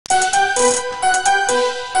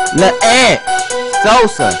Lil Ant,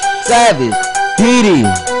 Sosa, Savage, Petey,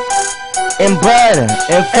 and Butter,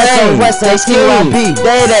 and Fame, t.y.b,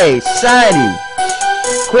 Day-Day, Shiny,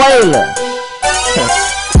 Quayla.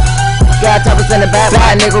 Got toppers in the back,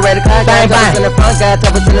 buy a nigga ready to cock. Got toppers in the front, got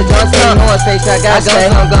toppers in the junk. So you know I stay shot, got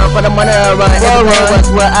guns, I'm gone for the money I run. Everything was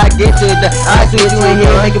where I get to the I see you in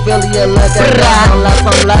here, make it feel your luck. I don't like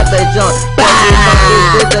some life that junk.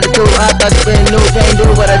 This to the two, I thought you been new, can't do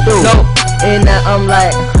what I do. And now I'm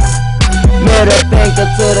like, middle finger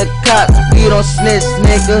to the cops, we don't snitch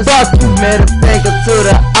niggas. Fuck you. Middle finger to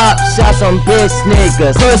the ops, shot some bitch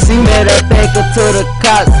niggas. Pussy. Middle finger to the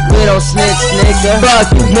cops, we don't snitch nigga. Fuck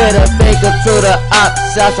you. Middle finger to the ops,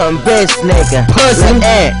 shot some bitch nigga. Pussy.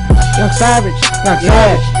 Yunng Savage.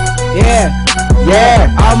 Yeah.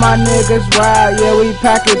 All my niggas wild, yeah, we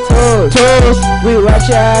packin' tools. We watch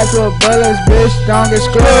your ass with bullets, bitch, don't get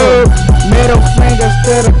screwed. Middle fingers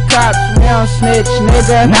to the cops, we don't snitch,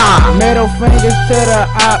 nigga. Nah. Middle fingers to the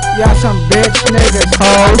op, y'all some bitch niggas.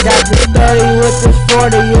 I got this 30 with this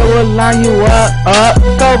 40, it will line you up.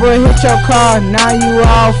 Cobra hit your car, now you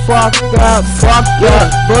all fucked up.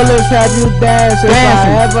 Bullets have you dance. If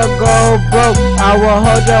I ever go broke, I will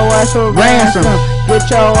hold your ass for ransom. Get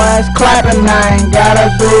your ass clapping, I ain't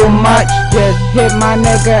gotta do much. Just hit my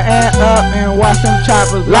nigga and up and watch them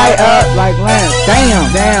choppers light up like lamps.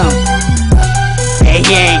 Damn. And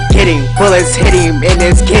he ain't kidding, bullets hit him in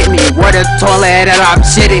his kidney. Where the toilet and I'm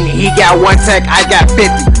shitting. He got 1 tech, I got 50.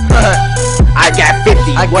 I got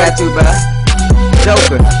 50. I got you, bro.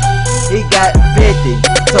 Joker, he got 50.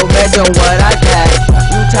 So imagine what I got.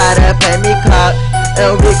 You try to pay me clock,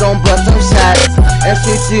 and we gon' bust some shots and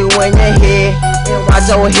shoot you in your head and watch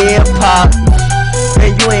your head pop.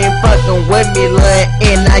 And you ain't fucking with me, Lil,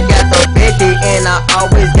 and I got the 50 and I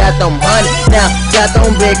always got them 100. Now got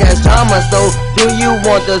them big ass drama, so do you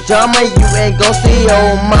want the drama? You ain't gon' see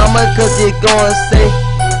your mama, cause you gon' say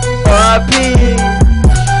R.I.P.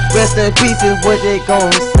 Rest in peace is what they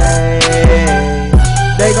gon' say.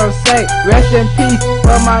 They gon' say, rest in peace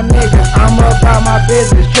for my niggas. I'm about my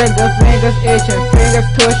business. Trigger fingers itching, fingers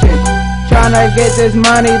twitching. Tryna get this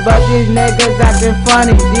money, but these niggas acting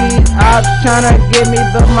funny. These ops tryna get me,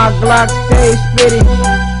 but my Glock stays spitting.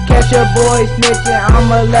 Catch a boy snitching,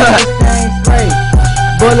 I'ma let this thing spray.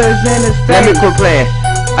 Bullets in his face. Let me quit playing.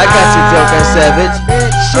 I got you, Joker Savage.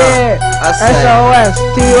 Shit. SOS,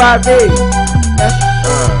 t.y.b.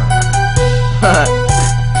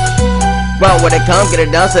 Well, when they come, get it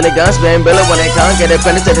down, send a gun, spin, bill it. When they come, get it,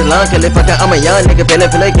 finish to the lung, kill it, fucking, I'm a young nigga, feel it,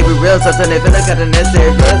 keep it real, so they feel it, got the necessary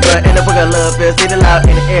drugs, but in the fucking love, feel, see the loud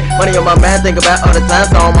in the air, money on my mind, think about all the time,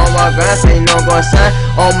 so I'm on my grind, so you know I'm gonna shine,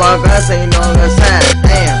 on my grind, so you know I'm gonna shine,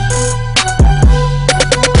 damn.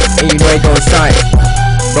 And you know ain't gonna shine,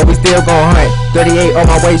 but we still gon' hunt. 38 on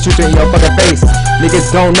my way, shooting in your fucking face. Niggas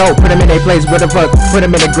don't know, put him in their place, where the fuck, put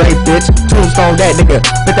him in the grave, bitch. Tombstone that nigga,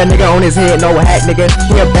 put that nigga on his head, no hat, nigga.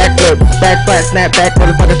 He a backflip, back flat, snap back,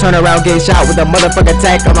 motherfucker turn around, get shot with a motherfucker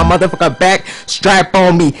tack on my motherfucker back. Strap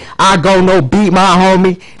on me, I go no beat my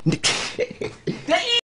homie.